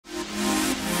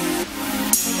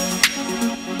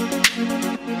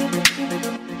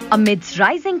Amidst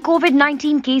rising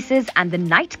COVID-19 cases and the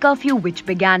night curfew which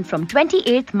began from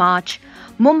 28th March,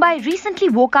 Mumbai recently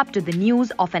woke up to the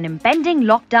news of an impending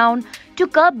lockdown to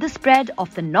curb the spread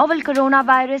of the novel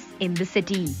coronavirus in the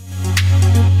city.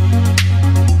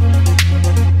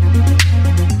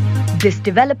 This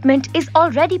development is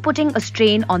already putting a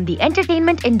strain on the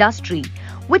entertainment industry,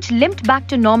 which limped back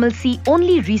to normalcy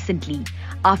only recently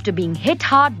after being hit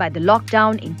hard by the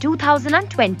lockdown in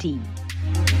 2020.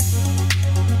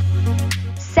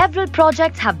 Several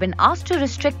projects have been asked to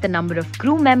restrict the number of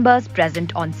crew members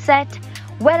present on set,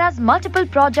 whereas multiple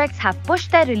projects have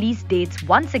pushed their release dates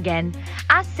once again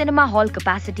as cinema hall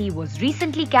capacity was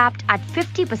recently capped at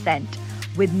 50%,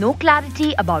 with no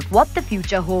clarity about what the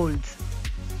future holds.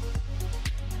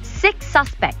 6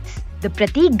 Suspects, the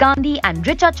Prateek Gandhi and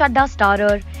Richa Chadda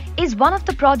starrer, is one of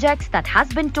the projects that has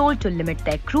been told to limit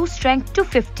their crew strength to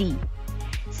 50.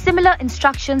 Similar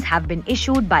instructions have been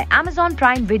issued by Amazon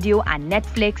Prime Video and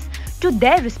Netflix to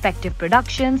their respective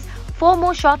productions, 4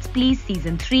 More Shots Please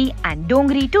Season 3 and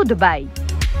Dongri to Dubai.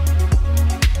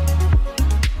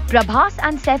 Prabhas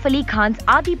and Saif Ali Khan's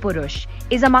Adi Purush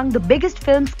is among the biggest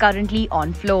films currently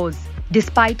on floors.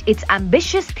 Despite its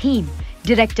ambitious theme,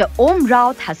 director Om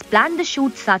Raut has planned the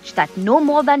shoot such that no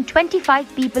more than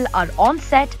 25 people are on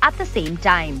set at the same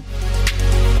time.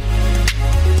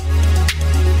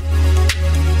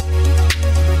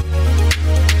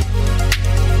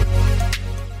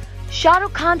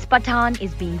 Shahrukh Khan's Pathan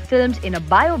is being filmed in a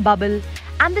bio bubble,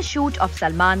 and the shoot of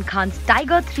Salman Khan's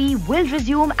Tiger 3 will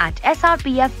resume at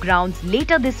SRPF grounds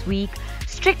later this week,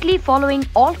 strictly following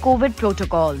all COVID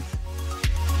protocols.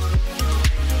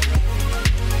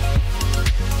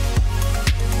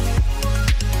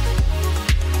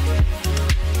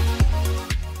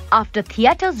 After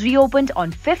theatres reopened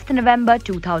on 5th November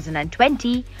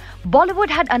 2020, Bollywood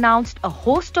had announced a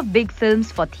host of big films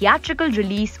for theatrical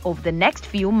release over the next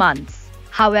few months.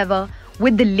 However,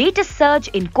 with the latest surge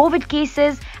in COVID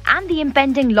cases and the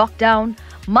impending lockdown,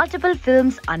 multiple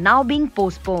films are now being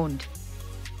postponed.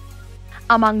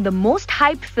 Among the most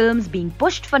hyped films being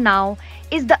pushed for now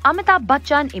is the Amitabh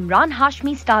Bachchan-Imran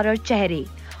Hashmi starrer Chehre,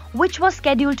 which was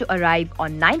scheduled to arrive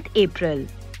on 9th April.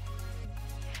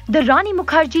 The Rani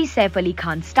Mukherjee Saif Ali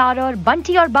Khan starrer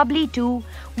Bunty Aur Bubbly 2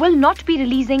 will not be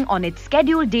releasing on its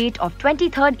scheduled date of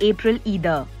 23rd April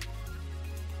either.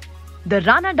 The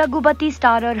Rana Daggubati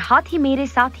starrer Hathi Mere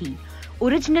Sathi,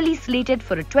 originally slated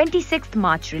for a 26th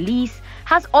March release,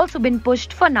 has also been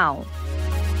pushed for now.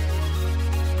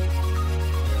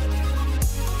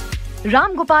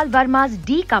 Ram Gopal Varma's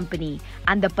D Company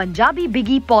and the Punjabi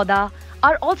biggie Pauda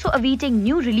are also awaiting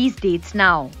new release dates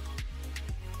now.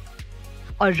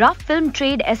 A rough film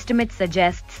trade estimate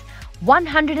suggests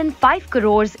 105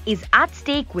 crores is at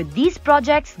stake with these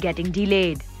projects getting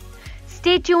delayed.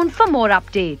 Stay tuned for more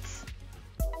updates.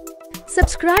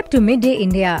 Subscribe to Midday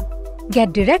India.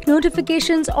 Get direct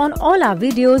notifications on all our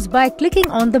videos by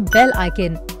clicking on the bell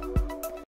icon.